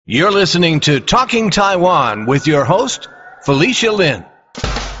You're listening to Talking Taiwan with your host, Felicia Lin.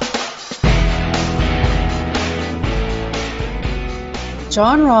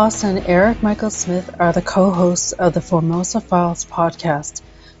 John Ross and Eric Michael Smith are the co-hosts of the Formosa Files podcast.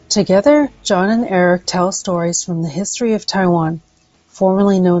 Together, John and Eric tell stories from the history of Taiwan,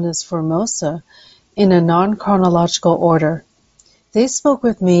 formerly known as Formosa, in a non-chronological order. They spoke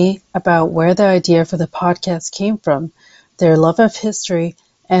with me about where the idea for the podcast came from, their love of history,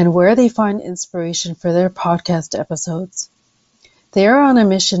 and where they find inspiration for their podcast episodes. They are on a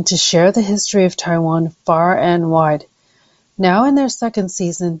mission to share the history of Taiwan far and wide. Now in their second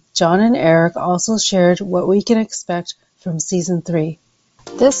season, John and Eric also shared what we can expect from Season 3.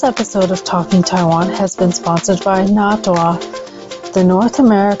 This episode of Talking Taiwan has been sponsored by NATOA, the North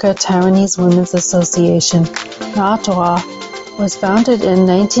America Taiwanese Women's Association. NATOA was founded in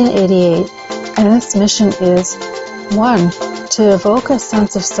 1988, and its mission is 1. To evoke a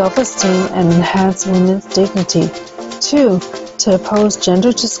sense of self-esteem and enhance women's dignity. 2. To oppose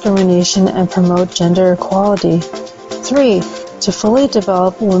gender discrimination and promote gender equality. 3. To fully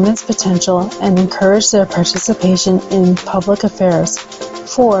develop women's potential and encourage their participation in public affairs.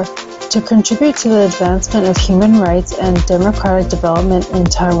 4. To contribute to the advancement of human rights and democratic development in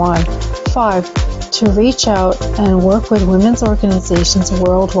Taiwan. 5. To reach out and work with women's organizations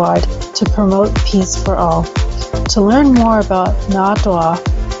worldwide to promote peace for all. To learn more about NATOA,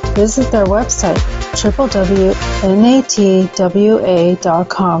 visit their website,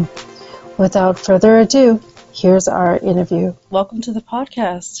 www.natwa.com. Without further ado, here's our interview. Welcome to the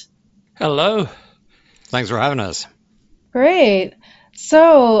podcast. Hello. Thanks for having us. Great.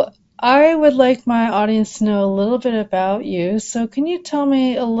 So, I would like my audience to know a little bit about you. So, can you tell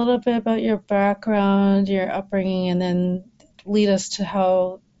me a little bit about your background, your upbringing, and then lead us to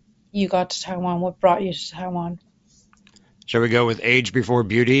how you got to Taiwan, what brought you to Taiwan? Shall we go with age before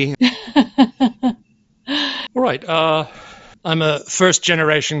beauty? All right. I'm a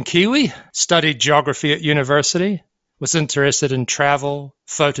first-generation Kiwi, studied geography at university, was interested in travel,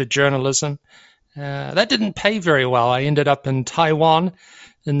 photojournalism. That didn't pay very well. I ended up in Taiwan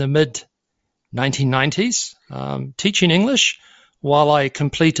in the mid-1990s, teaching English while I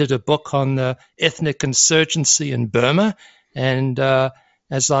completed a book on the ethnic insurgency in Burma, and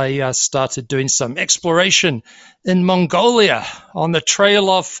as I started doing some exploration in Mongolia on the trail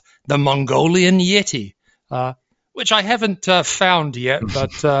of the Mongolian Yeti, which I haven't found yet,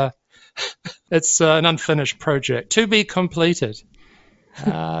 but it's an unfinished project to be completed.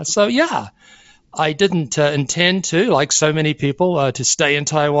 I didn't intend to, like so many people, to stay in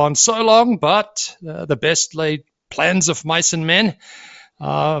Taiwan so long, but the best laid plans of mice and men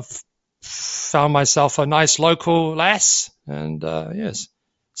found myself a nice local lass, and yes,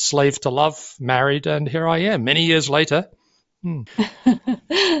 slave to love, married, and here I am, many years later.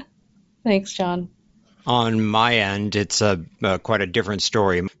 Thanks, John. On my end, it's quite a different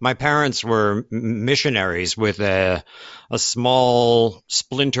story. My parents were missionaries with a small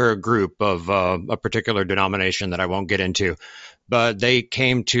splinter group of a particular denomination that I won't get into. But they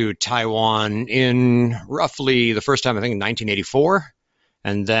came to Taiwan in roughly the first time, I think, in 1984.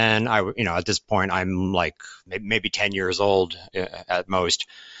 And then at this point, I'm like maybe 10 years old at most.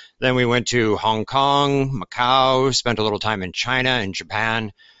 Then we went to Hong Kong, Macau, spent a little time in China and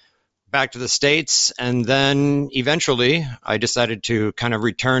Japan, back to the States. And then eventually I decided to kind of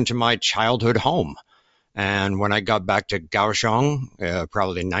return to my childhood home. And when I got back to Kaohsiung,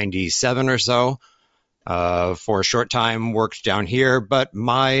 probably 97 or so, for a short time, worked down here. But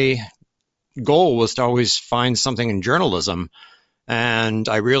my goal was to always find something in journalism. And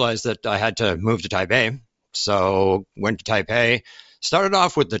I realized that I had to move to Taipei. So went to Taipei, started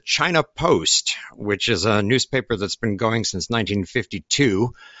off with the China Post, which is a newspaper that's been going since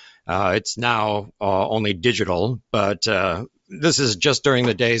 1952. It's now only digital, but this is just during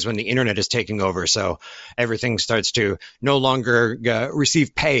the days when the internet is taking over. So everything starts to no longer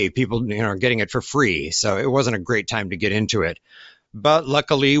receive pay. People are getting it for free. So it wasn't a great time to get into it. But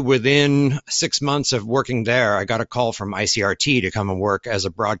luckily, within 6 months of working there, I got a call from ICRT to come and work as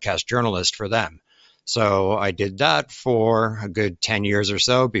a broadcast journalist for them. So I did that for a good 10 years or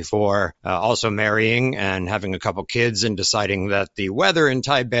so before also marrying and having a couple kids and deciding that the weather in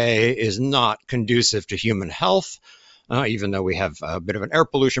Taipei is not conducive to human health, even though we have a bit of an air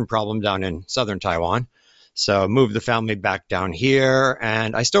pollution problem down in southern Taiwan. So moved the family back down here,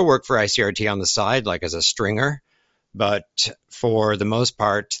 and I still work for ICRT on the side, like as a stringer. But for the most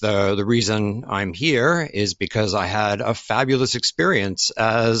part, the reason I'm here is because I had a fabulous experience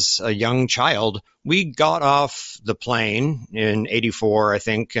as a young child. We got off the plane in '84, I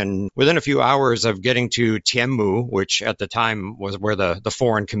think, and within a few hours of getting to Tianmu, which at the time was where the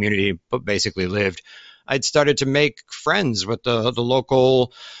foreign community basically lived, I'd started to make friends with the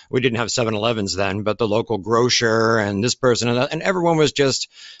local, we didn't have 7-Elevens then, but the local grocer and this person and that. And everyone was just,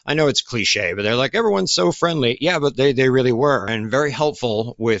 I know it's cliche, but they're like, everyone's so friendly. Yeah, but they really were, and very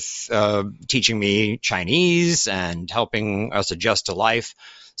helpful with teaching me Chinese and helping us adjust to life.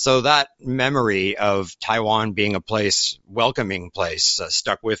 So that memory of Taiwan being a welcoming place,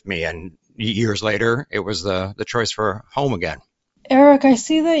 stuck with me. And years later, it was the choice for home again. Eric, I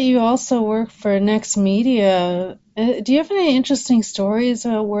see that you also work for Next Media. Do you have any interesting stories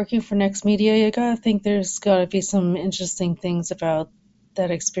about working for Next Media? You gotta think there's gotta be some interesting things about that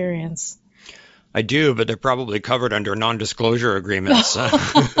experience. I do, but they're probably covered under non-disclosure agreements.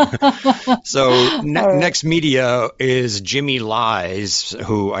 So Next Media is Jimmy Lai's,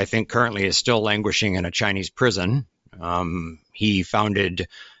 who I think currently is still languishing in a Chinese prison. He founded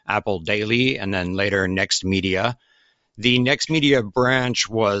Apple Daily and then later Next Media. The Next Media branch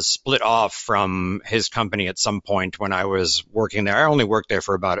was split off from his company at some point when I was working there. I only worked there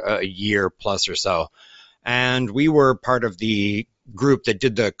for about a year plus or so. And we were part of the group that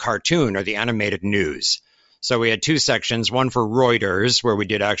did the cartoon or the animated news. So we had two sections, one for Reuters, where we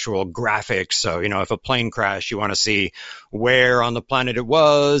did actual graphics. So, if a plane crashed, you want to see where on the planet it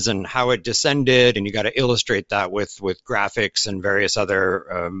was and how it descended. And you got to illustrate that with graphics and various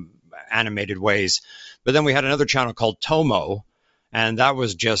other animated ways. But then we had another channel called Tomo, and that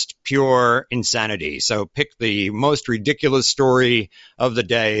was just pure insanity. So pick the most ridiculous story of the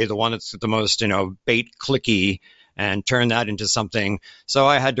day, the one that's the most, bait clicky, and turn that into something. So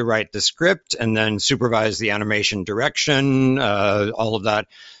I had to write the script and then supervise the animation direction, all of that.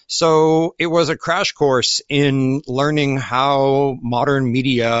 So it was a crash course in learning how modern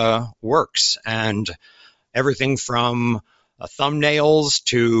media works, and everything from thumbnails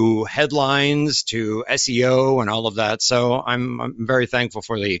to headlines to SEO and all of that. So I'm very thankful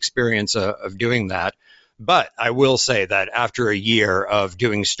for the experience of doing that. But I will say that after a year of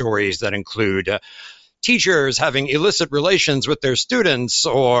doing stories that include teachers having illicit relations with their students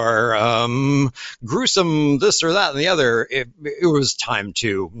or gruesome this or that and the other, it was time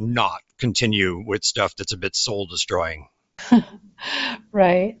to not continue with stuff that's a bit soul destroying.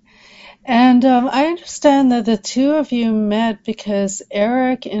 Right. And I understand that the two of you met because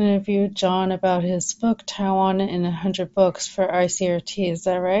Eric interviewed John about his book, Taiwan in 100 Books, for ICRT. Is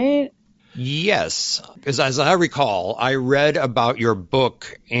that right? Yes. Because as I recall, I read about your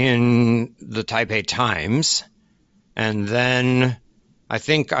book in the Taipei Times, and then I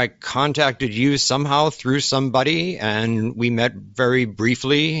think I contacted you somehow through somebody, and we met very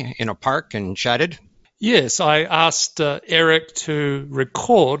briefly in a park and chatted. Yes, I asked Eric to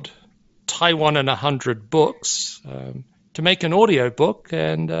record Taiwan in 100 Books to make an audio book,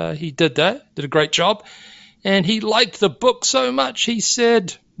 and he did that, did a great job. And he liked the book so much, he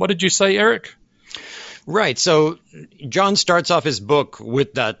said, what did you say, Eric? Right. So John starts off his book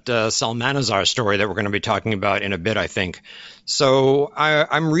with that Salmanazar story that we're going to be talking about in a bit, I think. So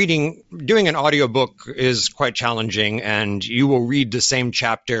I'm doing an audiobook is quite challenging, and you will read the same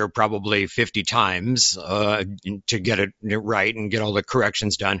chapter probably 50 times to get it right and get all the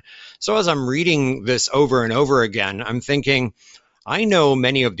corrections done. So as I'm reading this over and over again, I'm thinking, I know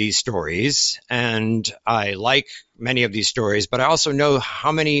many of these stories, and I like many of these stories, but I also know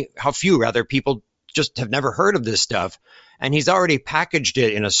how few people just have never heard of this stuff. And he's already packaged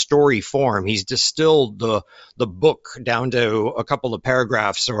it in a story form. He's distilled the book down to a couple of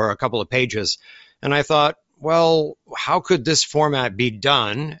paragraphs or a couple of pages. And I thought, well, how could this format be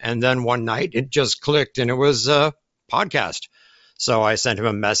done? And then one night it just clicked, and it was a podcast. So I sent him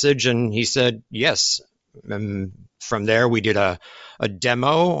a message, and he said yes. And from there, we did a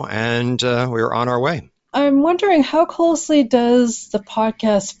demo, and we were on our way. I'm wondering, how closely does the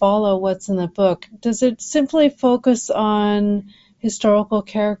podcast follow what's in the book? Does it simply focus on historical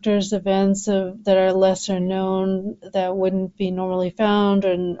characters, events that are lesser known, that wouldn't be normally found?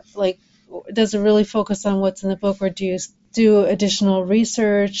 And does it really focus on what's in the book, or do you do additional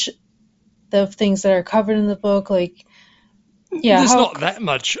research of things that are covered in the book? There's not that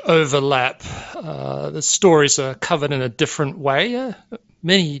much overlap. The stories are covered in a different way.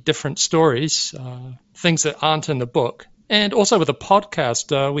 Many different stories, things that aren't in the book. And also with a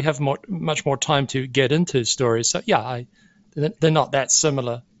podcast, we have much more time to get into stories. So, they're not that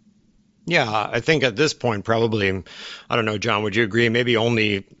similar. Yeah, I think at this point, probably, I don't know, John, would you agree? Maybe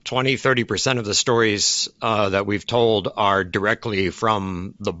only 20-30% of the stories that we've told are directly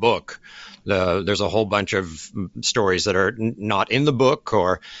from the book. There's a whole bunch of stories that are not in the book,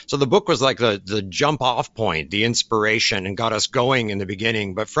 or so the book was like the jump off point, the inspiration, and got us going in the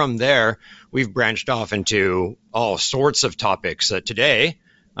beginning. But from there, we've branched off into all sorts of topics. Today,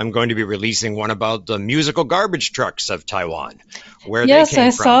 I'm going to be releasing one about the musical garbage trucks of Taiwan, where they Yes, came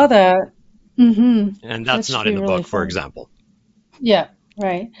I from. saw that. And That that's should not be in the really book, for fun. example. Yeah,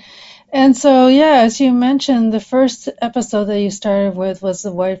 right. And so, yeah, as you mentioned, the first episode that you started with was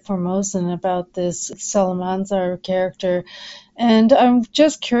the White Formosan, about this Salamanzar character. And I'm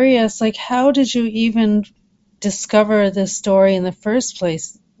just curious, like, how did you even discover this story in the first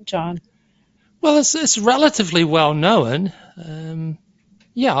place, John? Well, it's relatively well known.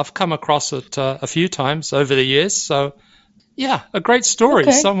 Yeah, I've come across it a few times over the years. So, yeah, a great story.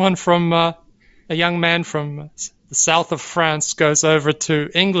 Okay. Someone from a young man from the south of France goes over to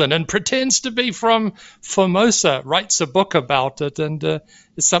England and pretends to be from Formosa, writes a book about it, and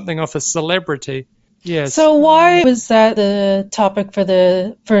is something of a celebrity. Yes. So why was that the topic for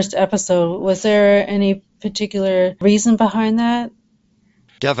the first episode? Was there any particular reason behind that?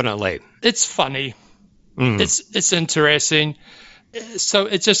 Definitely. It's funny. It's interesting. So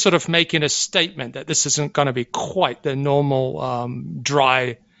it's just sort of making a statement that this isn't going to be quite the normal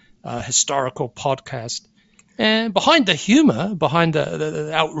dry historical podcast. And behind the humor, behind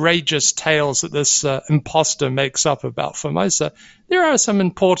the outrageous tales that this imposter makes up about Formosa, there are some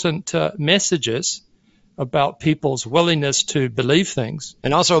important messages about people's willingness to believe things.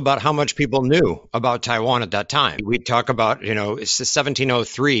 And also about how much people knew about Taiwan at that time. We talk about, it's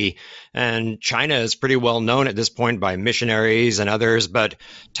 1703, and China is pretty well known at this point by missionaries and others, but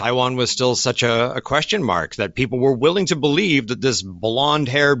Taiwan was still such a question mark that people were willing to believe that this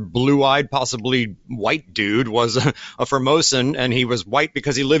blonde-haired, blue-eyed, possibly white dude was a Formosan, and he was white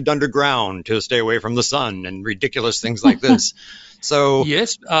because he lived underground to stay away from the sun and ridiculous things like this. So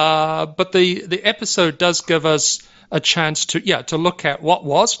yes, but the episode does give us a chance to look at what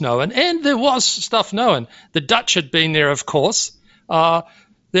was known, and there was stuff known. The Dutch had been there, of course. There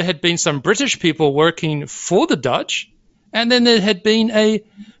had been some British people working for the Dutch, and then there had been a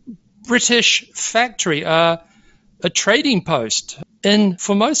British factory, a trading post in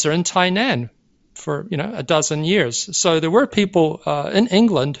Formosa, in Tainan, for a dozen years. So there were people in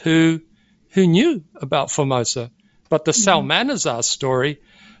England who knew about Formosa. But the Salmanazar story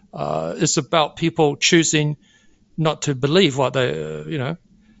is about people choosing not to believe what they,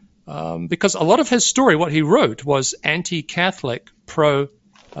 because a lot of his story, what he wrote, was anti-Catholic,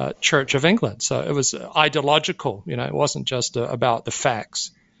 pro-Church of England. So it was ideological, it wasn't just about the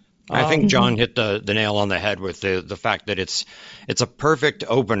facts. I think John hit the nail on the head with the fact that it's a perfect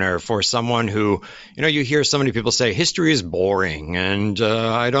opener for someone who, you hear so many people say history is boring and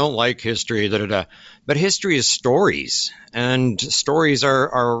I don't like history, but history is stories, and stories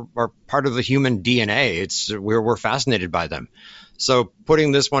are part of the human DNA. We're fascinated by them. So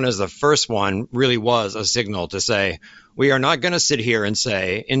putting this one as the first one really was a signal to say, we are not going to sit here and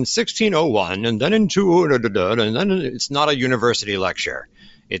say in 1601 and then in 2, and then it's not a university lecture.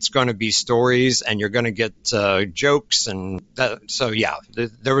 It's going to be stories, and you're going to get jokes, and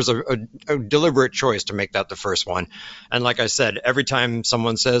there was a deliberate choice to make that the first one. And like I said, every time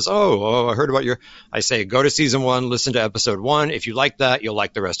someone says, "Oh, I heard about I say, go to season 1, listen to episode 1. If you like that, you'll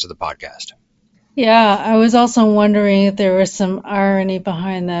like the rest of the podcast. Yeah, I was also wondering if there was some irony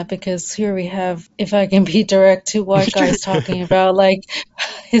behind that, because here we have, if I can be direct, two white guys talking about like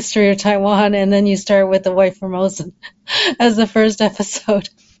history of Taiwan, and then you start with the White Formosan as the first episode.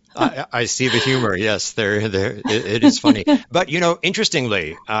 I see the humor. Yes, it is funny. But,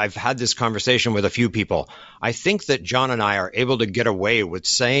 interestingly, I've had this conversation with a few people. I think that John and I are able to get away with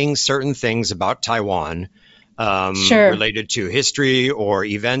saying certain things about Taiwan related to history or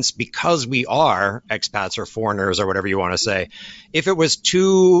events because we are expats or foreigners or whatever you want to say. If it was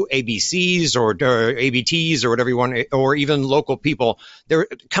two ABCs or ABTs or whatever you want, or even local people,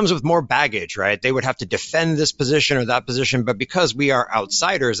 it comes with more baggage, right? They would have to defend this position or that position. But because we are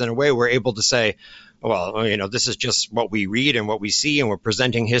outsiders, in a way, we're able to say, well, this is just what we read and what we see, and we're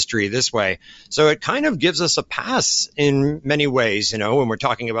presenting history this way. So it kind of gives us a pass in many ways, when we're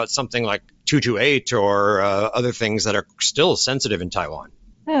talking about something like 228 or other things that are still sensitive in Taiwan.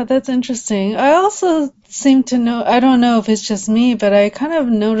 Yeah, that's interesting. I also seem to know, I don't know if it's just me, but I kind of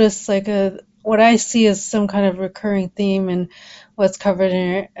noticed what I see as some kind of recurring theme in what's covered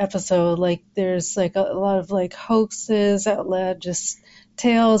in your episode. Like there's like a lot of like hoaxes, outlandish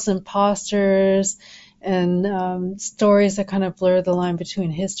tales, imposters, and stories that kind of blur the line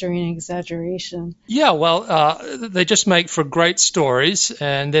between history and exaggeration. Yeah, well, they just make for great stories,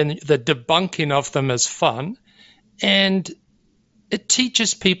 and then the debunking of them is fun. And it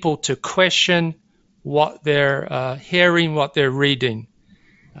teaches people to question what they're hearing, what they're reading.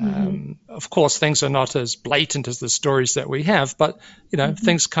 Of course, things are not as blatant as the stories that we have, but,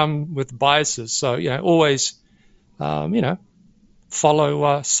 things come with biases. So, always,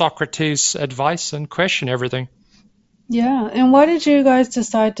 follow Socrates' advice and question everything. Yeah, and why did you guys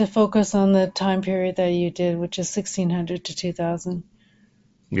decide to focus on the time period that you did, which is 1600 to 2000?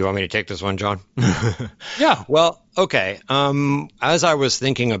 You want me to take this one, John? Yeah. Well, okay. As I was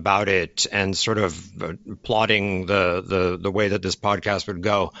thinking about it and sort of plotting the way that this podcast would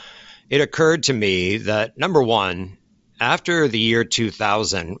go, it occurred to me that, number one, after the year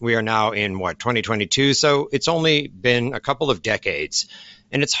 2000, we are now in, 2022? So it's only been a couple of decades.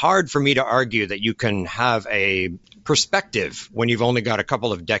 And it's hard for me to argue that you can have a perspective when you've only got a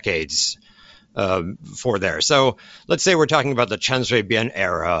couple of decades for there. So let's say we're talking about the Chen Shui-bian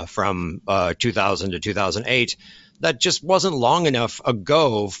era from 2000 to 2008. That just wasn't long enough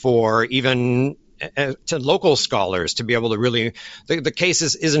ago for even to local scholars to be able to really, the case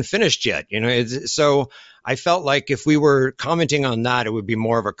isn't finished yet. So I felt like if we were commenting on that, it would be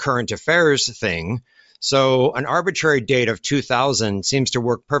more of a current affairs thing. So an arbitrary date of 2000 seems to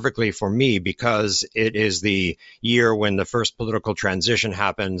work perfectly for me because it is the year when the first political transition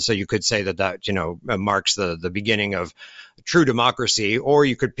happened. So you could say that marks the beginning of true democracy, or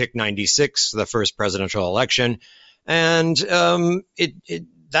you could pick 96, the first presidential election. And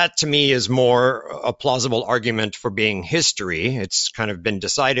that to me is more a plausible argument for being history. It's kind of been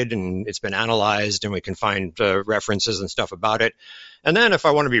decided and it's been analyzed, and we can find references and stuff about it. And then if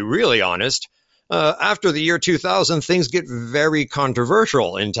I want to be really honest, after the year 2000, things get very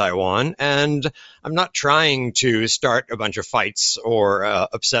controversial in Taiwan, and I'm not trying to start a bunch of fights or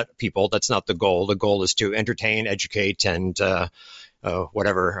upset people. That's not the goal. The goal is to entertain, educate, and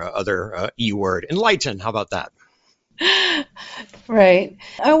whatever other E word. Enlighten. How about that? Right.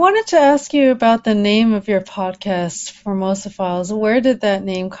 I wanted to ask you about the name of your podcast, Formosophiles. Where did that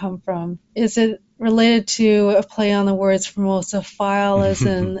name come from? Is it related to a play on the words Formosophile as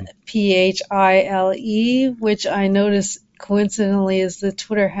in Phile, which I noticed coincidentally is the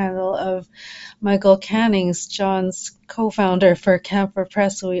Twitter handle of Michael Cannings, John's co-founder for Camphor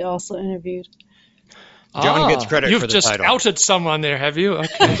Press, who we also interviewed. John gets credit for the title. You've just outed someone there, have you?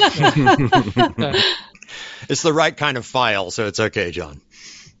 Okay. It's the right kind of file, so it's okay, John.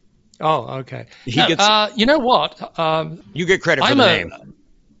 Oh, okay. You know what? You get credit for the name.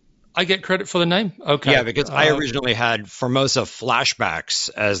 I get credit for the name? Okay. Yeah, because I originally had Formosa Flashbacks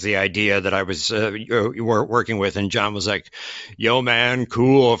as the idea that I was working with, and John was like, yo, man,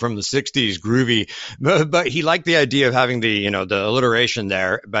 cool, from the 60s, groovy. But he liked the idea of having the alliteration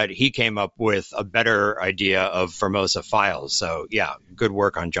there, but he came up with a better idea of Formosa Files. So, yeah, good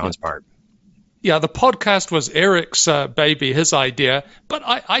work on John's part. Yeah, the podcast was Eric's baby, his idea, but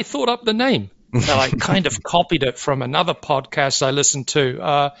I thought up the name. So I kind of copied it from another podcast I listened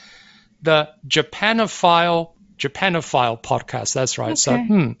to, the Japanophile podcast. That's right. Okay.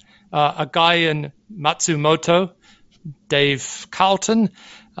 So a guy in Matsumoto, Dave Carlton,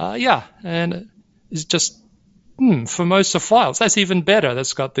 and it's just Formosophiles. That's even better.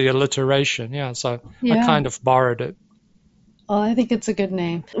 That's got the alliteration. Yeah, so I kind of borrowed it. Well, I think it's a good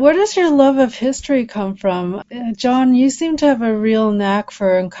name. Where does your love of history come from? John, you seem to have a real knack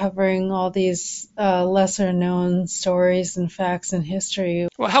for uncovering all these lesser-known stories and facts in history.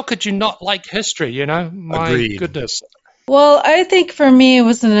 Well, how could you not like history, My Agreed. goodness. Well, I think for me it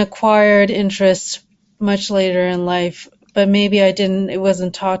was an acquired interest much later in life, but maybe it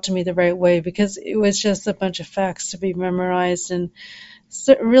wasn't taught to me the right way because it was just a bunch of facts to be memorized and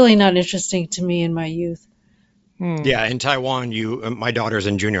really not interesting to me in my youth. Yeah, in Taiwan, my daughter's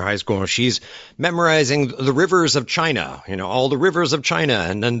in junior high school. She's memorizing the rivers of China, all the rivers of China,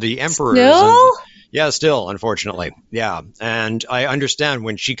 and then the emperors. Still, unfortunately. Yeah, and I understand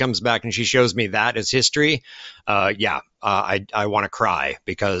when she comes back and she shows me that as history, I want to cry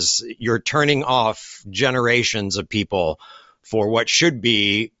because you're turning off generations of people for what should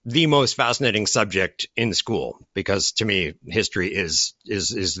be the most fascinating subject in school, because to me, history is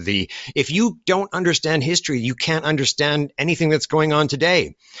if you don't understand history, you can't understand anything that's going on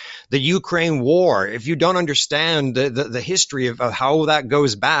today. The Ukraine war, if you don't understand the history of how that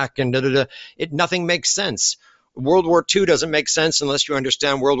goes back and nothing makes sense. World War II doesn't make sense unless you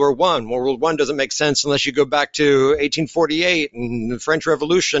understand World War I. World War I doesn't make sense unless you go back to 1848 and the French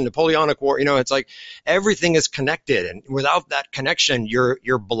Revolution, Napoleonic War. It's like everything is connected, and without that connection, you're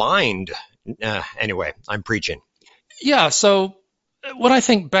blind Anyway, I'm preaching. Yeah, so when I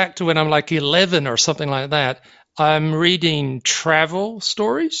think back to when I'm like 11 or something like that, I'm reading travel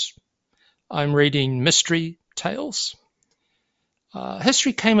stories. I'm reading mystery tales.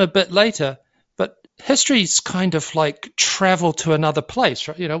 History came a bit later, but history's kind of like travel to another place,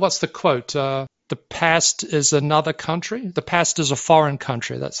 right? You know, what's the quote? The past is another country. The past is a foreign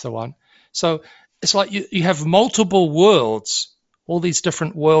country. That's the one. So it's like you have multiple worlds, all these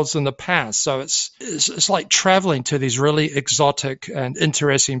different worlds in the past. So it's like traveling to these really exotic and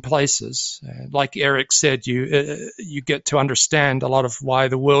interesting places. Like Eric said, you get to understand a lot of why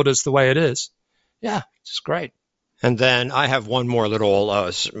the world is the way it is. Yeah, it's great. And then I have one more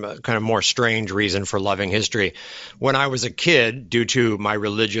little kind of more strange reason for loving history. When I was a kid, due to my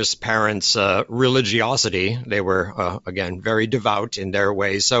religious parents' religiosity, they were, again, very devout in their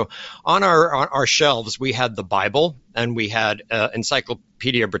ways. So on our shelves, we had the Bible and we had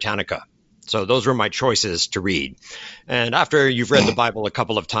Encyclopedia Britannica. So those were my choices to read. And after you've read the Bible a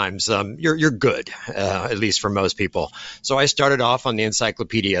couple of times, you're good, at least for most people. So I started off on the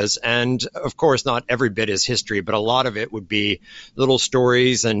encyclopedias. And of course, not every bit is history, but a lot of it would be little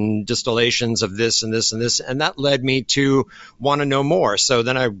stories and distillations of this and this and this. And that led me to want to know more. So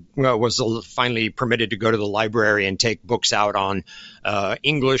then I was finally permitted to go to the library and take books out on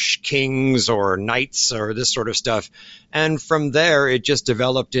English kings or knights or this sort of stuff. And from there, it just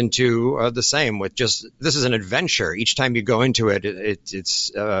developed into the same with just, this is an adventure. Each time you go into it, it's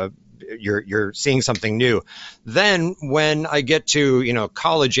you're seeing something new. Then when I get to,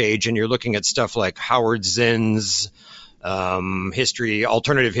 college age and you're looking at stuff like Howard Zinn's history,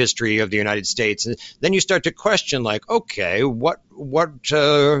 alternative history of the United States, and then you start to question, like, okay, what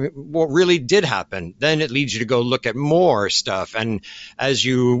really did happen? Then it leads you to go look at more stuff, and as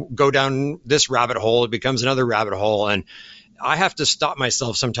you go down this rabbit hole, it becomes another rabbit hole, and I have to stop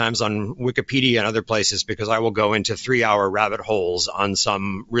myself sometimes on Wikipedia and other places because I will go into 3-hour rabbit holes on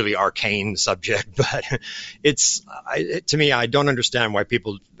some really arcane subject. But to me, I don't understand why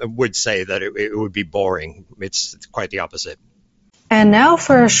people would say that it would be boring. It's quite the opposite. And now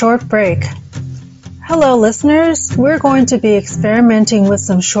for a short break. Hello, listeners. We're going to be experimenting with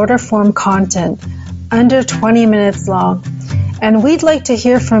some shorter form content, under 20 minutes long. And we'd like to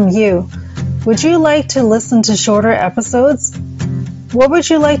hear from you. Would you like to listen to shorter episodes? What would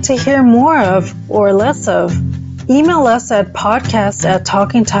you like to hear more of or less of? Email us at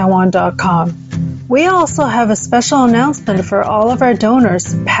podcast@talkingtaiwan.com. We also have a special announcement for all of our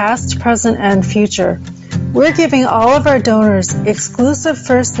donors, past, present, and future. We're giving all of our donors exclusive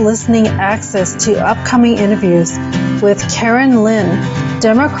first listening access to upcoming interviews with Karen Lin,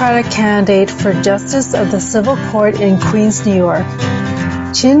 Democratic candidate for Justice of the Civil Court in Queens, New York.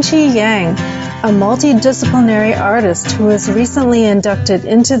 Qin-Chi Yang, a multidisciplinary artist who was recently inducted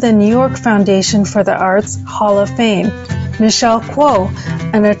into the New York Foundation for the Arts Hall of Fame. Michelle Kuo,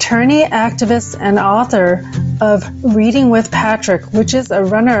 an attorney, activist, and author of Reading with Patrick, which is a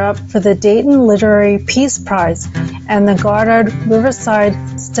runner-up for the Dayton Literary Peace Prize and the Goddard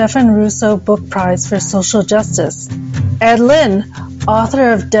Riverside Stephen Russo Book Prize for Social Justice. Ed Lin,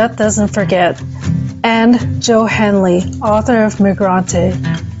 author of Death Doesn't Forget, and Joe Henley, author of Migrante.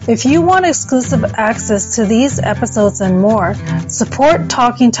 If you want exclusive access to these episodes and more, support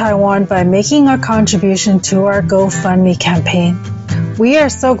Talking Taiwan by making a contribution to our GoFundMe campaign. We are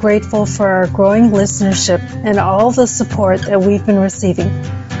so grateful for our growing listenership and all the support that we've been receiving.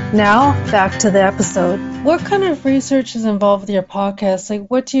 Now, back to the episode. What kind of research is involved with your podcast? Like,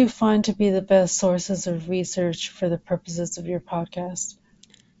 what do you find to be the best sources of research for the purposes of your podcast?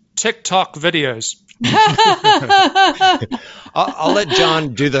 TikTok videos. I'll let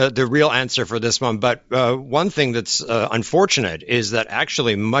John do the real answer for this one. But one thing that's unfortunate is that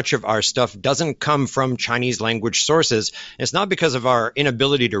actually much of our stuff doesn't come from Chinese language sources. It's not because of our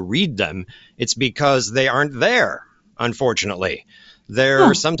inability to read them. It's because they aren't there, unfortunately.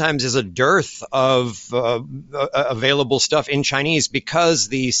 There sometimes is a dearth of available stuff in Chinese because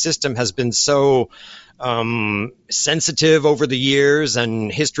the system has been so sensitive over the years,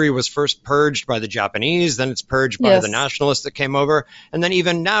 and history was first purged by the Japanese, then it's purged by the nationalists that came over, and then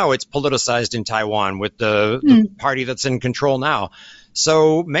even now it's politicized in Taiwan with the party that's in control now.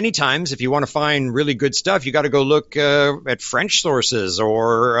 So many times, if you want to find really good stuff, you got to go look at French sources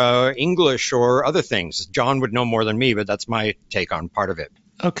or English or other things. John would know more than me, but that's my take on part of it.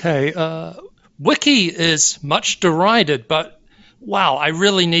 Okay. Wiki is much derided, but wow, I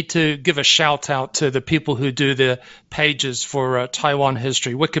really need to give a shout out to the people who do the pages for Taiwan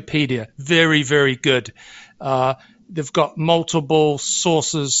history. Wikipedia, very, very good. they've got multiple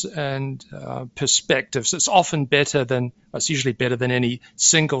sources and perspectives. It's usually better than any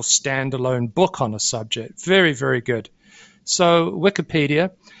single standalone book on a subject. Very, very good. So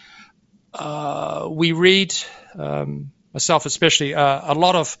Wikipedia, we read, myself especially, a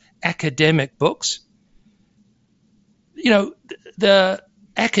lot of academic books. The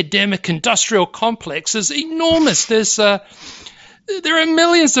academic industrial complex is enormous. There are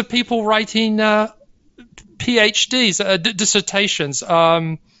millions of people writing PhDs, dissertations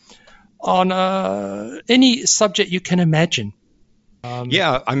on any subject you can imagine.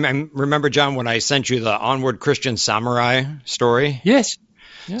 I remember, John, when I sent you the Onward Christian Samurai story. Yes.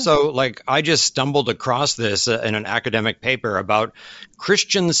 Yeah. So, I just stumbled across this in an academic paper about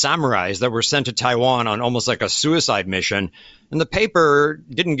Christian samurais that were sent to Taiwan on almost like a suicide mission. And the paper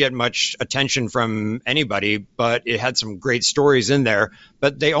didn't get much attention from anybody, but it had some great stories in there.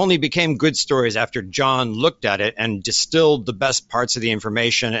 But they only became good stories after John looked at it and distilled the best parts of the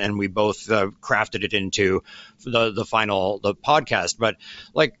information, and we both crafted it into the podcast. But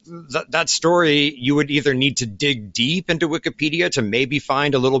that story, you would either need to dig deep into Wikipedia to maybe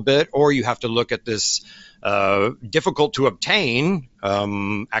find a little bit, or you have to look at this difficult to obtain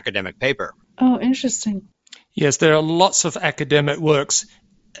academic paper. Oh, interesting. Yes, there are lots of academic works.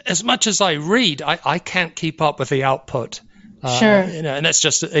 As much as I read, I can't keep up with the output. Sure. And that's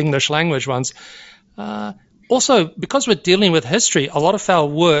just the English language ones. Also, because we're dealing with history, a lot of our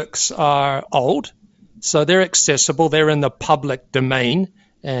works are old, so they're accessible. They're in the public domain,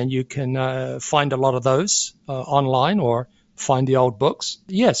 and you can find a lot of those online or find the old books.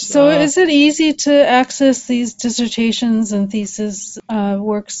 Yes. So is it easy to access these dissertations and thesis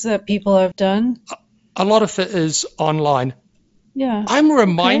works that people have done? A lot of it is online. Yeah. I'm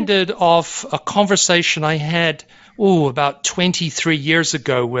reminded of a conversation I had about 23 years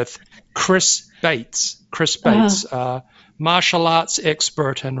ago with Chris Bates. Martial arts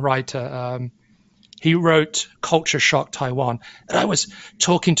expert and writer. He wrote Culture Shock Taiwan. And I was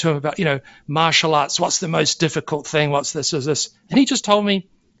talking to him about, martial arts. What's the most difficult thing? What's this? And he just told me,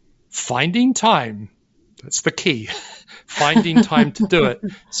 finding time. That's the key. Finding time to do it.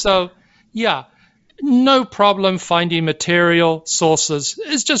 So, yeah. No problem finding material, sources.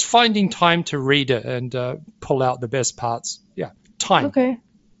 It's just finding time to read it and pull out the best parts. Yeah, time. Okay.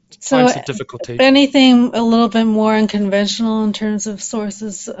 Time's the difficulty. Anything a little bit more unconventional in terms of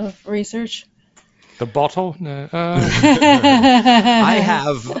sources of research? The bottle? No. I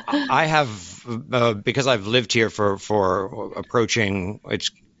have because I've lived here for approaching,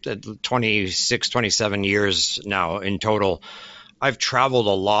 it's 26, 27 years now in total. I've traveled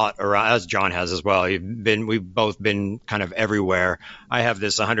a lot around, as John has as well. We've both been kind of everywhere. I have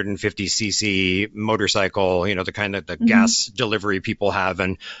this 150cc motorcycle, the kind of the gas delivery people have,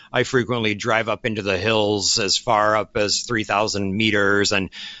 and I frequently drive up into the hills as far up as 3,000 meters, and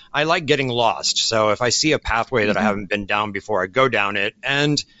I like getting lost. So if I see a pathway that I haven't been down before, I go down it,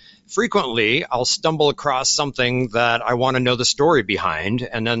 and frequently I'll stumble across something that I want to know the story behind,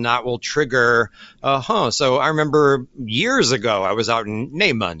 and then that will trigger, So I remember years ago, I was out in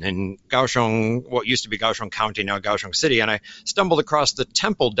Neiman in Kaohsiung, what used to be Kaohsiung County, now Kaohsiung City, and I stumbled across the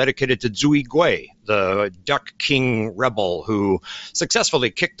temple dedicated to Zui Gui, the Duck King rebel who successfully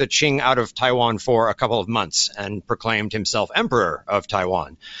kicked the Qing out of Taiwan for a couple of months and proclaimed himself emperor of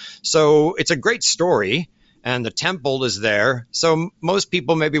Taiwan. So it's a great story. And the temple is there. So most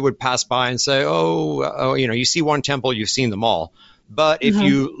people maybe would pass by and say, you see one temple, you've seen them all. But if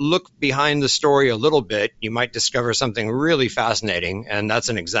you look behind the story a little bit, you might discover something really fascinating. And that's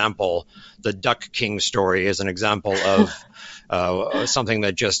an example. The Duck King story is an example of something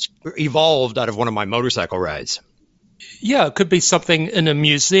that just evolved out of one of my motorcycle rides. Yeah, it could be something in a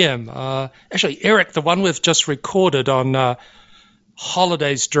museum. Actually, Eric, the one we've just recorded on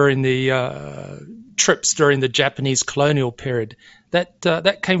holidays during the trips during the Japanese colonial period,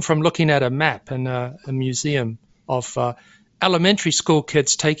 that came from looking at a map in a museum of elementary school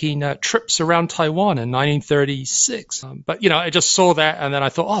kids taking trips around Taiwan in 1936. But I just saw that, and then I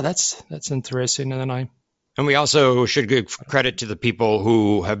thought, that's interesting, and then And we also should give credit to the people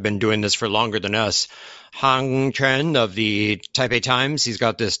who have been doing this for longer than us. Hang Chen of the Taipei Times, he's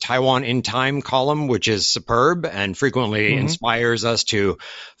got this Taiwan in Time column, which is superb and frequently inspires us to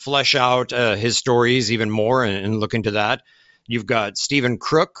flesh out his stories even more and look into that. You've got Stephen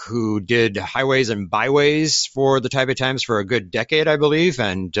Crook, who did Highways and Byways for the Taipei Times for a good decade, I believe.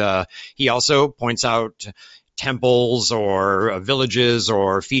 And he also points out temples or villages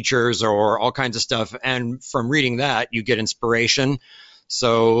or features or all kinds of stuff. And from reading that, you get inspiration.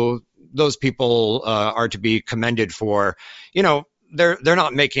 So those people are to be commended for, they're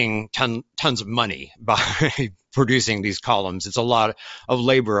not making tons of money by producing these columns. It's a lot of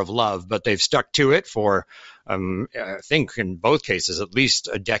labor of love, but they've stuck to it for, I think in both cases, at least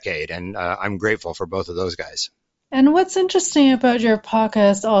a decade. And I'm grateful for both of those guys. And what's interesting about your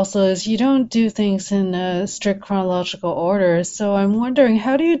podcast also is you don't do things in a strict chronological order. So I'm wondering,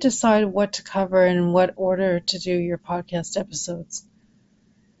 how do you decide what to cover and in what order to do your podcast episodes?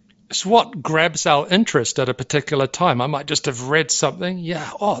 It's what grabs our interest at a particular time. I might just have read something.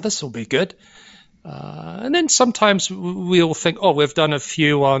 Yeah, this will be good. And then sometimes we'll think, we've done a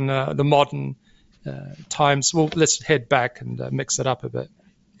few on the modern times. Well, let's head back and mix it up a bit.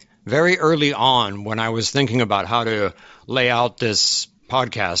 Very early on, when I was thinking about how to lay out this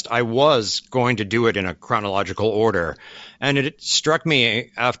podcast, I was going to do it in a chronological order. And it struck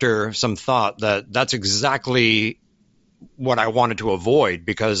me after some thought that that's exactly what I wanted to avoid,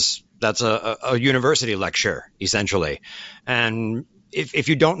 because that's a university lecture, essentially. And if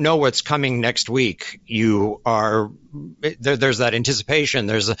you don't know what's coming next week, there's that anticipation.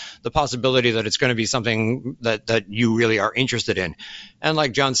 There's the possibility that it's going to be something that you really are interested in. And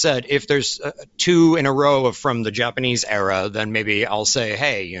like John said, if there's 2 in a row from the Japanese era, then maybe I'll say,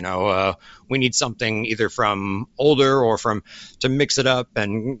 hey, we need something either from older or to mix it up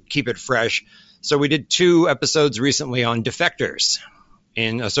and keep it fresh. So we did 2 episodes recently on defectors,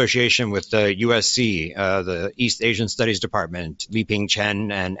 in association with the USC, the East Asian Studies Department, Li-Ping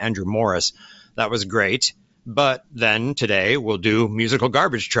Chen and Andrew Morris. That was great. But then today we'll do musical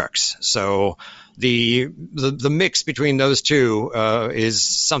garbage trucks. So the mix between those two is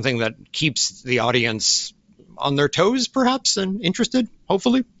something that keeps the audience on their toes, perhaps, and interested,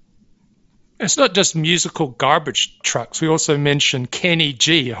 hopefully. It's not just musical garbage trucks. We also mentioned Kenny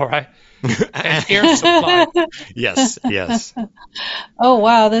G, all right? And Air Supply. Yes. Oh,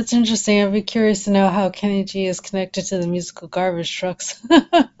 wow, that's interesting. I'd be curious to know how Kenny G is connected to the musical garbage trucks.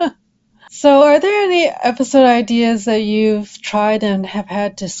 So are there any episode ideas that you've tried and have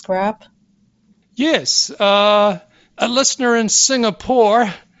had to scrap? Yes. A listener in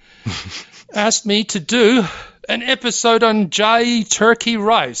Singapore asked me to do an episode on Jai turkey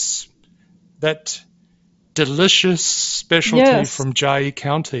rice. That delicious specialty from Jai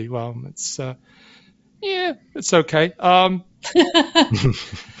County. Well, it's it's okay. I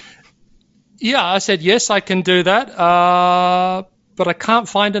said yes, I can do that, but I can't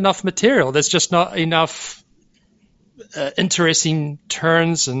find enough material. There's just not enough interesting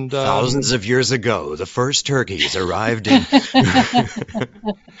turns and thousands of years ago, the first turkeys arrived in.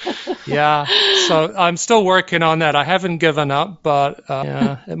 Yeah, so I'm still working on that. I haven't given up, but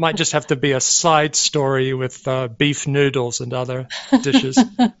it might just have to be a side story with beef noodles and other dishes.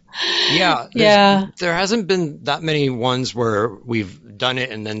 There hasn't been that many ones where we've done it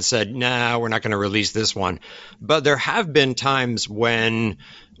and then said, nah, we're not going to release this one. But there have been times when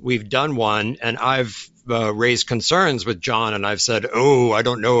we've done one and I've raised concerns with John and I've said, I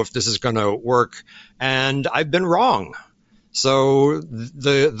don't know if this is going to work. And I've been wrong. So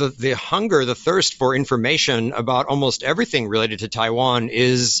the hunger, the thirst for information about almost everything related to Taiwan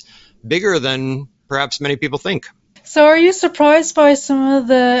is bigger than perhaps many people think. So are you surprised by some of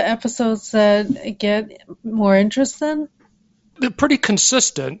the episodes that get more interest then? They're pretty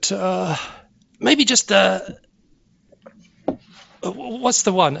consistent. Maybe just what's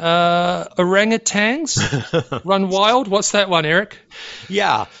the one? Orangutans Run Wild? What's that one, Eric?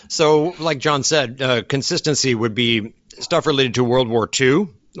 Yeah. So like John said, consistency would be stuff related to World War II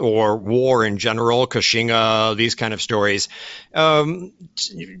or war in general, Kashinga, these kind of stories. To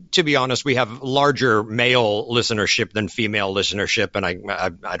be honest, we have larger male listenership than female listenership, and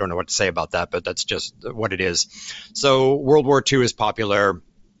I don't know what to say about that, but that's just what it is. So World War II is popular.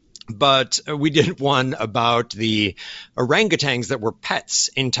 But we did one about the orangutans that were pets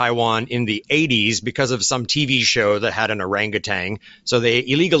in Taiwan in the 80s because of some TV show that had an orangutan. So they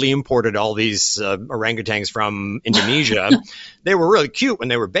illegally imported all these orangutans from Indonesia. They were really cute when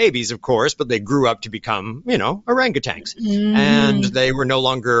they were babies, of course, but they grew up to become, orangutans. And they were no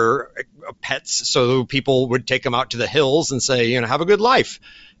longer pets, so people would take them out to the hills and say, have a good life.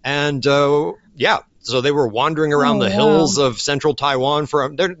 And so they were wandering around the hills of central Taiwan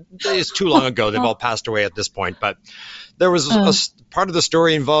it's too long ago. They've all passed away at this point. But there was a part of the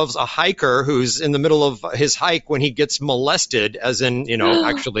story involves a hiker who's in the middle of his hike when he gets molested, as in,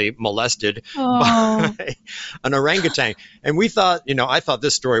 actually molested by an orangutan. And we thought, I thought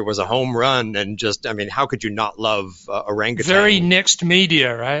this story was a home run and just, how could you not love orangutan? Very next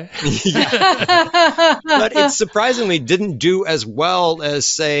media, right? Yeah. But it surprisingly didn't do as well as,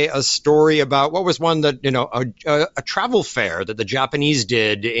 say, a story about, what was one one that, a travel fair that the Japanese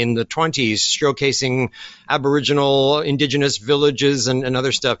did in the 20s, showcasing Aboriginal indigenous villages and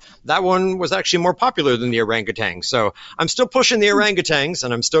other stuff. That one was actually more popular than the orangutan. So I'm still pushing the orangutans,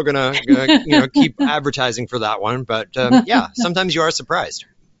 and I'm still going to, keep advertising for that one. But yeah, sometimes you are surprised.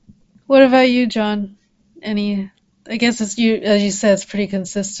 What about you, John? I guess as you said, it's pretty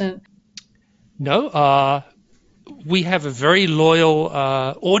consistent. No, we have a very loyal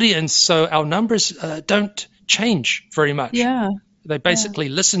audience, so our numbers don't change very much. Yeah. They basically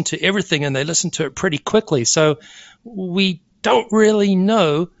listen to everything, and they listen to it pretty quickly. So we don't really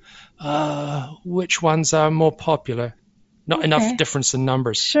know which ones are more popular. Not enough difference in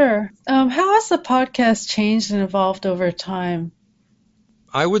numbers. Sure. How has the podcast changed and evolved over time?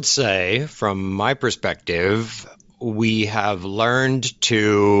 I would say, from my perspective, we have learned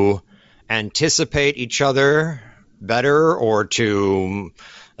to anticipate each other better, or to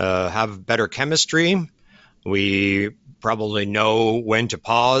have better chemistry. We probably know when to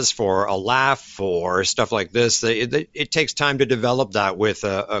pause for a laugh or stuff like this. It takes time to develop that with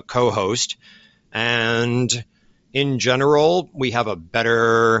a co-host. And in general, we have a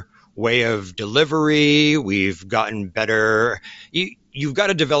better way of delivery. We've gotten better. You've got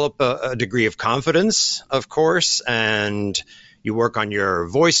to develop a degree of confidence, of course, and you work on your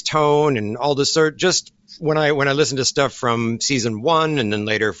voice tone and all this sort. Just when I listen to stuff from season 1 and then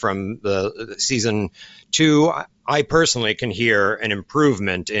later from the season 2, I personally can hear an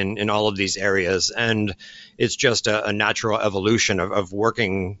improvement in all of these areas, and it's just a natural evolution of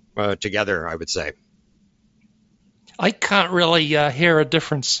working together, I would say. I can't really hear a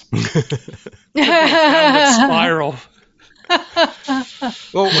difference. Downward spiral.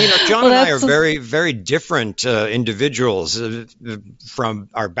 Well, John and I are very, very different individuals, from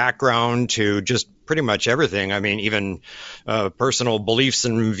our background to just pretty much everything. I mean, even personal beliefs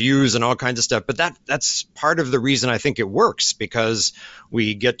and views and all kinds of stuff. But that's part of the reason I think it works, because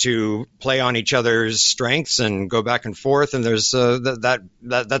we get to play on each other's strengths and go back and forth. And there's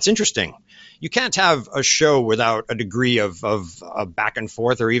that's interesting. You can't have a show without a degree of back and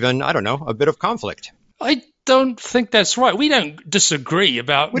forth, or even, I don't know, a bit of conflict. I don't think that's right. We don't disagree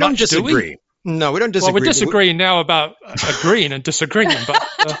about We don't disagree. Do we? No, we don't disagree. Well, we disagree now about agreeing and disagreeing.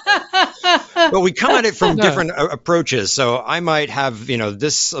 But we come at it from different approaches. So I might have,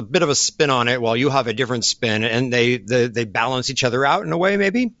 this a bit of a spin on it, while you have a different spin, and they balance each other out in a way,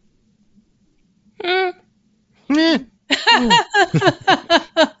 maybe?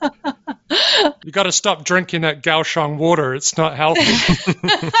 You got to stop drinking that Kaohsiung water. It's not healthy.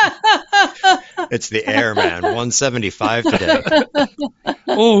 It's the air, man. 175 today.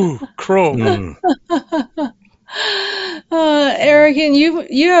 Oh, cruel. Eric, and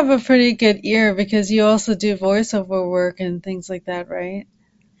you have a pretty good ear, because you also do voiceover work and things like that, right?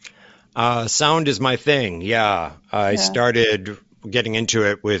 Sound is my thing. Yeah. I started getting into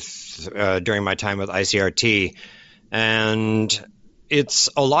it during my time with ICRT, and it's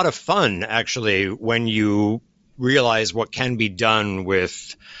a lot of fun, actually, when you realize what can be done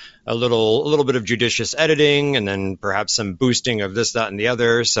with a little bit of judicious editing, and then perhaps some boosting of this, that, and the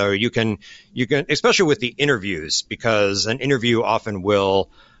other. So you can, especially with the interviews, because an interview often will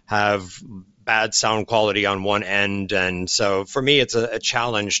have bad sound quality on one end. And so for me, it's a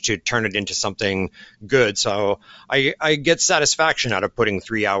challenge to turn it into something good. So I get satisfaction out of putting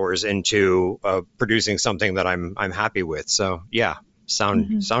 3 hours into producing something that I'm happy with. So yeah,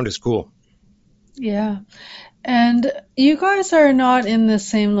 sound is cool. Yeah. And you guys are not in the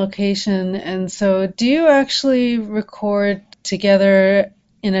same location, and so do you actually record together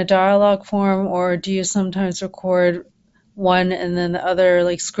in a dialogue form, or do you sometimes record one and then the other,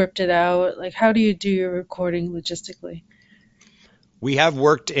 like, scripted out? Like, how do you do your recording logistically? We have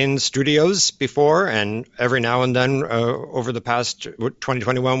worked in studios before, and every now and then over the past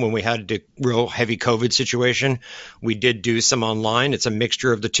 2021, when we had a real heavy COVID situation, we did do some online. It's a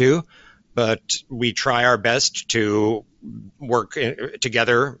mixture of the two. But we try our best to work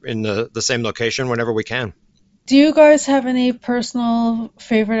together in the same location whenever we can. Do you guys have any personal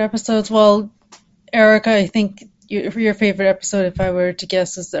favorite episodes? Well, Erica, I think your favorite episode, if I were to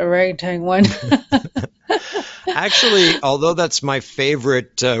guess, is the orangutan one. Actually, although that's my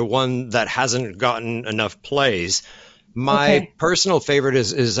favorite one that hasn't gotten enough plays, my personal favorite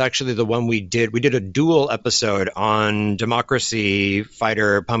is actually the one we did. We did a dual episode on democracy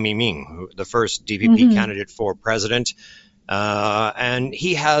fighter Peng Mingming, the first DPP candidate for president. And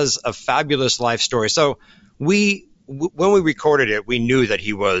he has a fabulous life story. So we when we recorded it, we knew that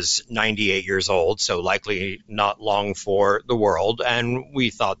he was 98 years old, so likely not long for the world. And we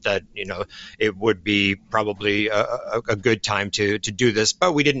thought that, it would be probably a good time to do this,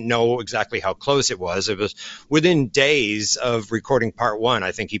 but we didn't know exactly how close it was. It was within days of recording part 1,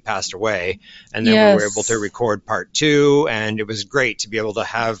 I think he passed away. And then we were able to record part 2, and it was great to be able to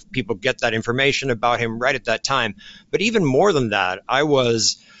have people get that information about him right at that time. But even more than that, I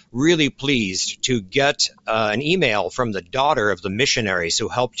was really pleased to get an email from the daughter of the missionaries who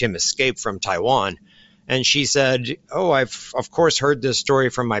helped him escape from Taiwan. And she said, I've of course heard this story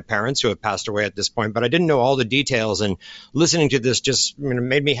from my parents who have passed away at this point, but I didn't know all the details. And listening to this just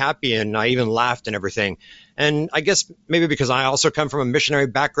made me happy, and I even laughed and everything. And I guess maybe because I also come from a missionary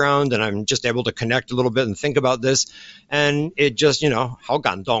background, and I'm just able to connect a little bit and think about this. And it just, 好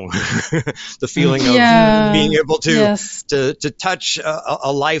感动, the feeling of being able to touch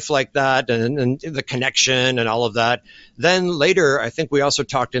a life like that, and the connection and all of that. Then later, I think we also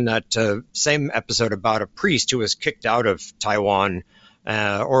talked in that same episode about a priest who was kicked out of Taiwan.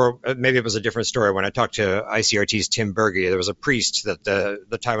 Or maybe it was a different story. When I talked to ICRT's Tim Berge, there was a priest that the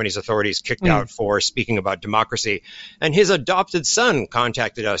Taiwanese authorities kicked out for speaking about democracy. And his adopted son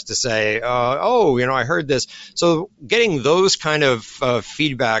contacted us to say, I heard this. So getting those kind of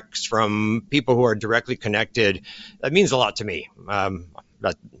feedbacks from people who are directly connected, that means a lot to me.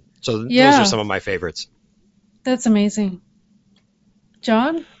 Those are some of my favorites. That's amazing.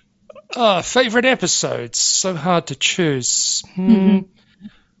 John? Favorite episodes? So hard to choose.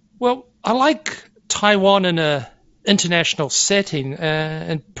 Well, I like Taiwan in a international setting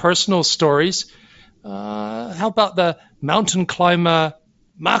and personal stories. How about the mountain climber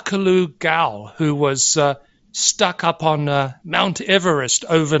Makalu Gao, who was stuck up on Mount Everest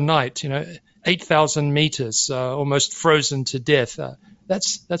overnight, 8,000 meters, almost frozen to death.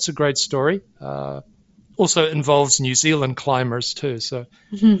 That's a great story. Also involves New Zealand climbers too, so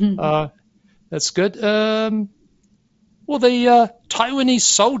that's good. Well, the Taiwanese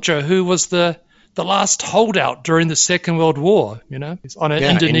soldier who was the last holdout during the Second World War, on an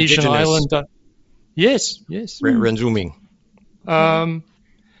Indonesian island. Yes. Renzuming. And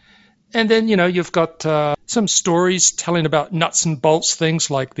then, you've got some stories telling about nuts and bolts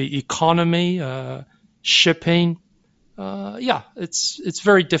things like the economy, shipping. It's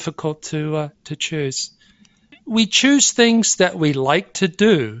very difficult to choose. We choose things that we like to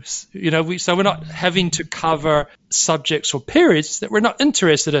do, so we're not having to cover subjects or periods that we're not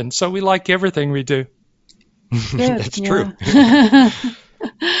interested in. So we like everything we do. That's true.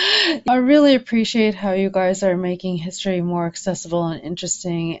 I really appreciate how you guys are making history more accessible and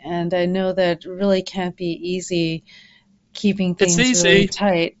interesting. And I know that really can't be easy keeping things really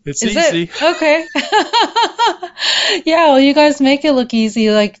tight. It's easy. Okay. Yeah, well, you guys make it look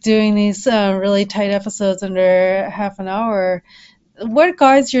easy, like doing these really tight episodes under half an hour. What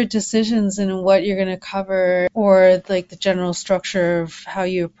guides your decisions in what you're going to cover, or like the general structure of how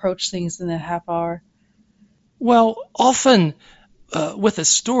you approach things in that half hour? Well, often with a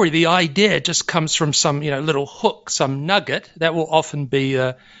story, the idea just comes from some little hook, some nugget. That will often be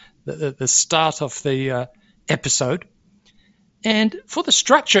the start of the episode. And for the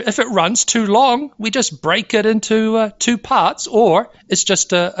structure, if it runs too long, we just break it into 2 parts, or it's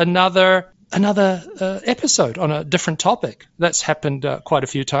just another episode on a different topic. That's happened quite a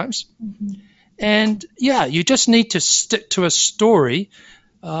few times. And you just need to stick to a story.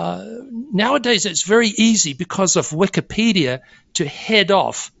 Nowadays, it's very easy because of Wikipedia to head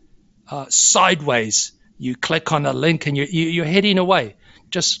off sideways. You click on a link and you're heading away.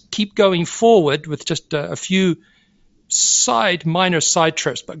 Just keep going forward with just a few minor side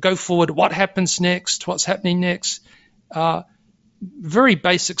trips, but go forward. What happens next? What's happening next? Very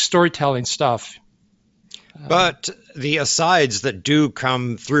basic storytelling stuff. But the asides that do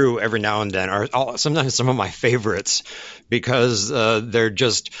come through every now and then are sometimes some of my favorites, because they're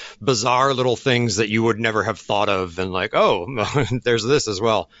just bizarre little things that you would never have thought of, and like, there's this as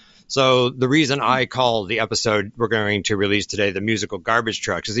well. So the reason I call the episode we're going to release today the musical garbage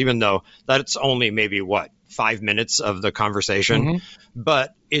trucks is, even though that's only maybe 5 minutes of the conversation,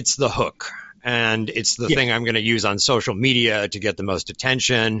 but it's the hook, and it's the thing I'm going to use on social media to get the most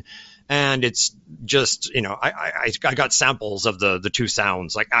attention. And it's just, I got samples of the 2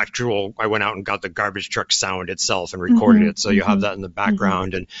 sounds, like I went out and got the garbage truck sound itself and recorded it. So you have that in the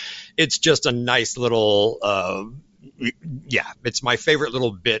background, and it's just a nice little, it's my favorite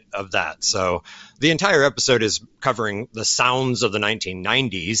little bit of that. So the entire episode is covering the sounds of the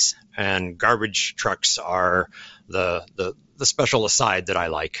 1990s, and garbage trucks are the special aside that I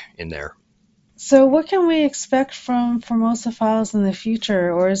like in there. So what can we expect from Formosa Files in the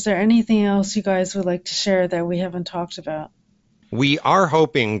future, or is there anything else you guys would like to share that we haven't talked about? We are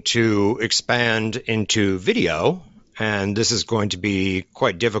hoping to expand into video, and this is going to be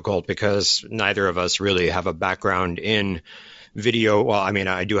quite difficult because neither of us really have a background in video. Well, I mean,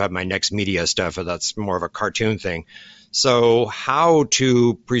 I do have my Next Media stuff, but that's more of a cartoon thing. So how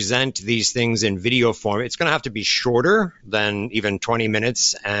to present these things in video form, it's going to have to be shorter than even 20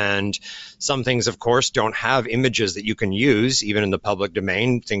 minutes. And some things, of course, don't have images that you can use, even in the public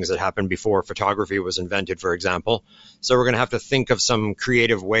domain, things that happened before photography was invented, for example. So we're going to have to think of some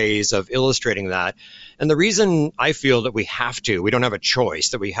creative ways of illustrating that. And the reason I feel that we don't have a choice,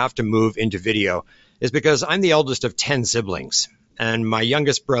 that we have to move into video is because I'm the eldest of 10 siblings. And my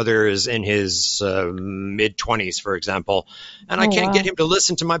youngest brother is in his mid-20s, for example, and I can't get him to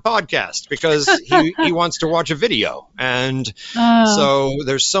listen to my podcast because he wants to watch a video. And so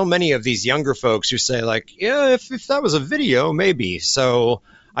there's so many of these younger folks who say, like, yeah, if that was a video, maybe. So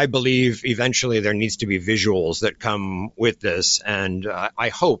I believe eventually there needs to be visuals that come with this. And I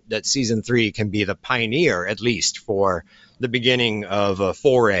hope that Season 3 can be the pioneer, at least, for the beginning of a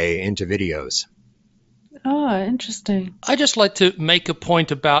foray into videos. Oh, interesting. I just like to make a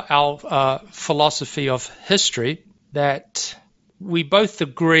point about our philosophy of history, that we both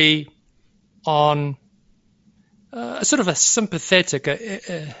agree on sort of a sympathetic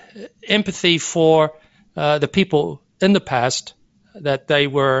empathy for the people in the past, that they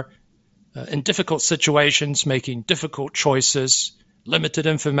were in difficult situations, making difficult choices, limited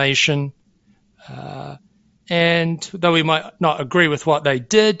information, and though we might not agree with what they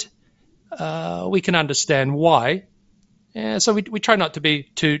did, we can understand why. So we try not to be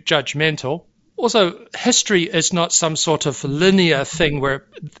too judgmental. Also, history is not some sort of linear thing where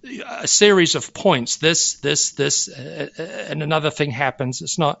a series of points, this, and another thing happens.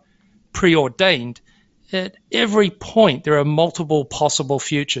 It's not preordained. At every point, there are multiple possible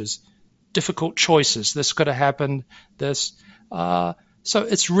futures, difficult choices. This could have happened, this. So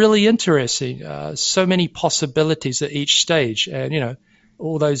it's really interesting. So many possibilities at each stage. And,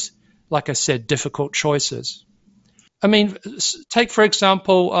 all those, like I said, difficult choices. I mean, take, for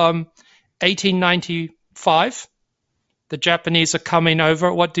example, 1895. The Japanese are coming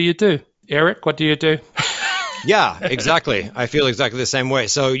over. What do you do? Eric, what do you do? Yeah, exactly. I feel exactly the same way.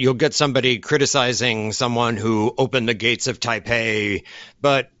 So you'll get somebody criticizing someone who opened the gates of Taipei,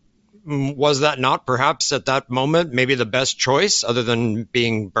 but was that not perhaps at that moment maybe the best choice other than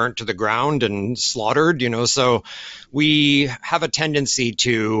being burnt to the ground and slaughtered? So we have a tendency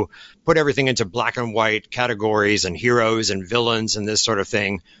to put everything into black and white categories and heroes and villains and this sort of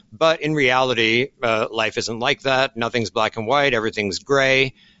thing. But in reality, life isn't like that. Nothing's black and white. Everything's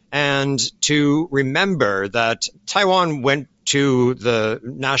gray. And to remember that Taiwan went to the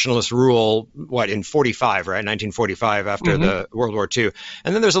nationalist rule, in 45, right? 1945, after the World War II.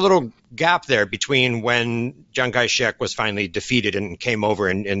 And then there's a little gap there between when Chiang Kai-shek was finally defeated and came over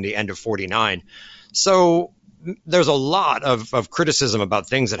in the end of 49. So there's a lot of criticism about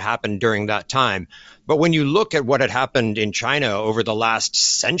things that happened during that time. But when you look at what had happened in China over the last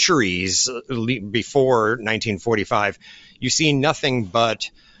centuries before 1945, you see nothing but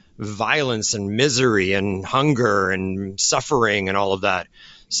violence and misery and hunger and suffering and all of that.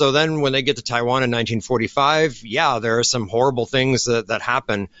 So then when they get to Taiwan in 1945, yeah, there are some horrible things that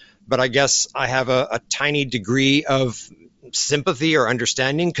happen. But I guess I have a tiny degree of sympathy or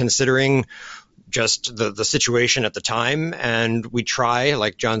understanding considering just the situation at the time. And we try,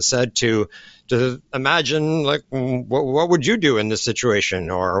 like John said, to imagine, like, what would you do in this situation?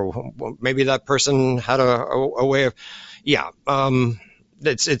 Or maybe that person had a way of,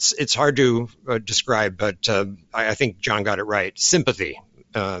 It's hard to describe, but I think John got it right. Sympathy,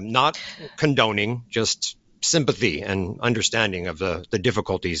 not condoning, just sympathy and understanding of the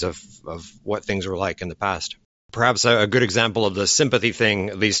difficulties of what things were like in the past. Perhaps a good example of the sympathy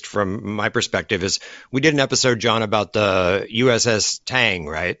thing, at least from my perspective, is we did an episode, John, about the USS Tang,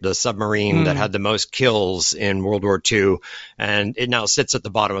 right? The submarine that had the most kills in World War II, and it now sits at the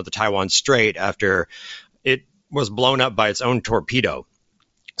bottom of the Taiwan Strait after it was blown up by its own torpedo.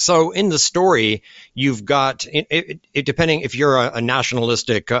 So in the story, you've got, it depending if you're a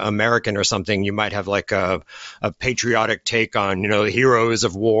nationalistic American or something, you might have like a patriotic take on, the heroes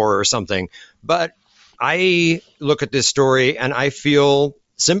of war or something. But I look at this story and I feel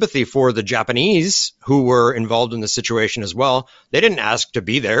sympathy for the Japanese who were involved in the situation as well. They didn't ask to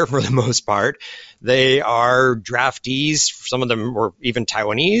be there for the most part. They are draftees. Some of them were even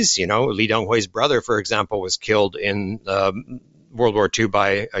Taiwanese. Lee Donghui's brother, for example, was killed in World War II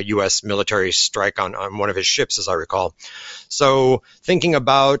by a U.S. military strike on one of his ships, as I recall. So thinking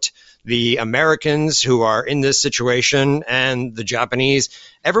about the Americans who are in this situation and the Japanese,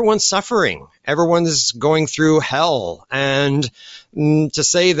 everyone's suffering. Everyone's going through hell. And to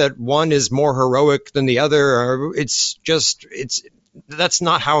say that one is more heroic than the other, that's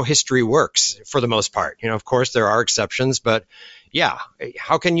not how history works for the most part. Of course, there are exceptions, but yeah,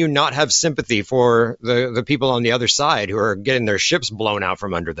 how can you not have sympathy for the people on the other side who are getting their ships blown out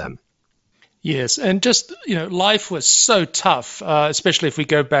from under them? Yes, and just, life was so tough, especially if we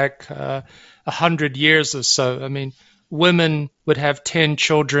go back 100 years or so. I mean, women would have 10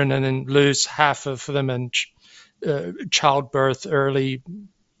 children and then lose half of them in childbirth, early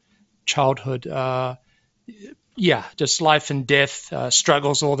childhood. Just life and death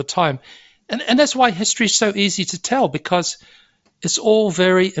struggles all the time. And that's why history is so easy to tell, because it's all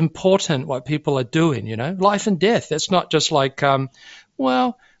very important what people are doing, life and death. It's not just like,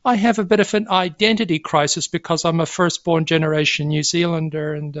 I have a bit of an identity crisis because I'm a first-born generation New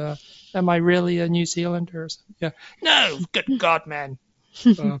Zealander, and am I really a New Zealander? Yeah. No, good God, man.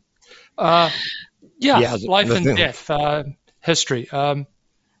 Life and death, history.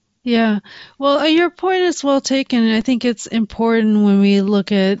 Yeah. Well, your point is well taken. I think it's important when we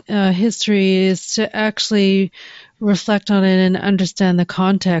look at history is to actually reflect on it and understand the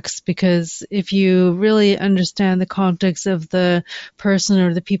context, because if you really understand the context of the person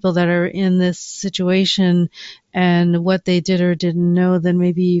or the people that are in this situation and what they did or didn't know, then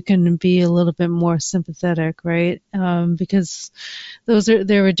maybe you can be a little bit more sympathetic, right? Because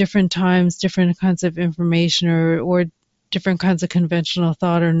there were different times, different kinds of information or different kinds of conventional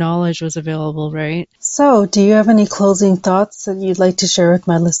thought or knowledge was available, right? So, do you have any closing thoughts that you'd like to share with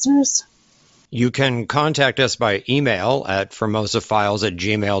my listeners? You can contact us by email at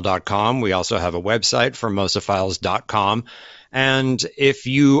formosafiles@gmail.com. We also have a website, formosafiles.com. And if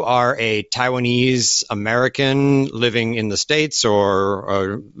you are a Taiwanese American living in the States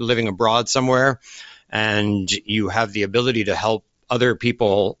or living abroad somewhere, and you have the ability to help other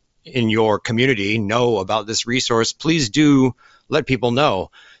people in your community know about this resource, please do let people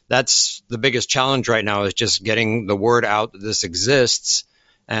know. That's the biggest challenge right now, is just getting the word out that this exists.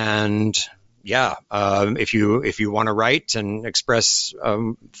 And if you want to write and express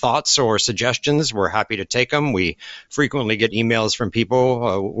thoughts or suggestions, we're happy to take them. We frequently get emails from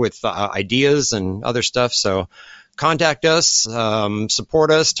people with ideas and other stuff. So contact us, support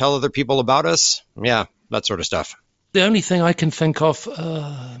us, tell other people about us. Yeah, that sort of stuff. The only thing I can think of,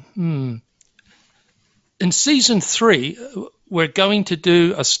 in season 3, we're going to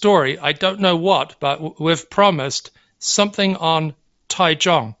do a story. I don't know what, but we've promised something on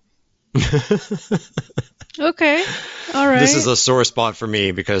Taichung. Okay. All right. This is a sore spot for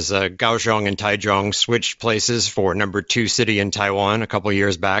me because Kaohsiung and Taichung switched places for number 2 city in Taiwan a couple of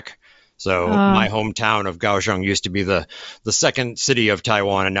years back. So my hometown of Kaohsiung used to be the second city of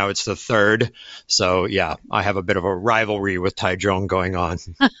Taiwan, and now it's the third. So, yeah, I have a bit of a rivalry with Taichung going on.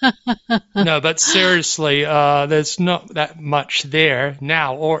 No, but seriously, there's not that much there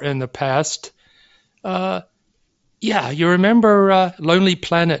now or in the past. You remember Lonely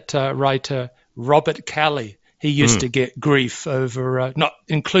Planet writer Robert Calley? He used to get grief over not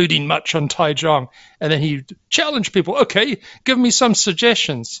including much on Taichung, and then he'd challenge people, okay, give me some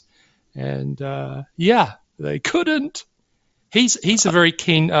suggestions. And they couldn't. He's a very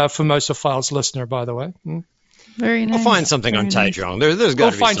keen Formosa Files listener, by the way. Very nice. We'll find something on Taichung. There's got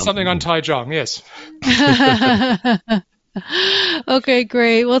to be find something on Taichung, yes. Okay,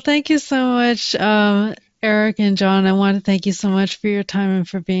 great. Well, thank you so much, Eric and John. I want to thank you so much for your time and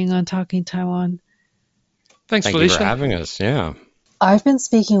for being on Talking Taiwan. Thank Felicia, for having us. Yeah. I've been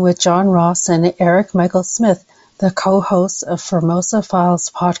speaking with John Ross and Eric Michael Smith, the co-hosts of Formosa Files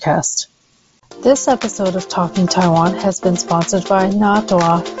podcast. This episode of Talking Taiwan has been sponsored by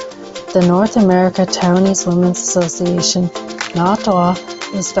NATWA, the North America Taiwanese Women's Association. NATWA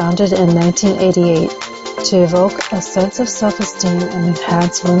was founded in 1988 to evoke a sense of self-esteem and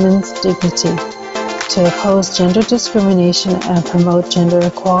enhance women's dignity, to oppose gender discrimination and promote gender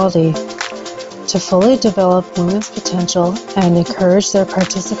equality, to fully develop women's potential and encourage their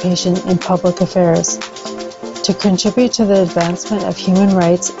participation in public affairs, to contribute to the advancement of human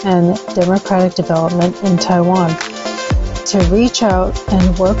rights and democratic development in Taiwan, to reach out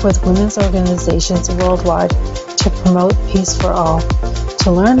and work with women's organizations worldwide to promote peace for all.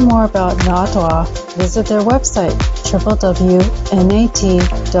 To learn more about NATWA, visit their website,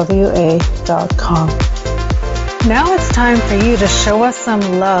 www.natwa.com. Now it's time for you to show us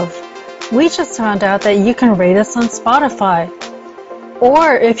some love. We just found out that you can rate us on Spotify.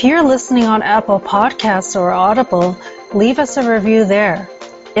 Or if you're listening on Apple Podcasts or Audible, leave us a review there.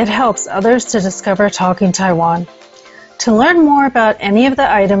 It helps others to discover Talking Taiwan. To learn more about any of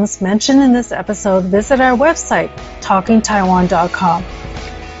the items mentioned in this episode, visit our website, talkingtaiwan.com.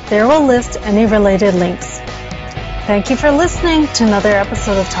 There we'll list any related links. Thank you for listening to another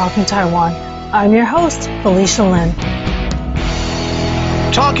episode of Talking Taiwan. I'm your host, Felicia Lin.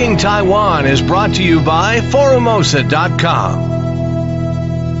 Talking Taiwan is brought to you by Forumosa.com.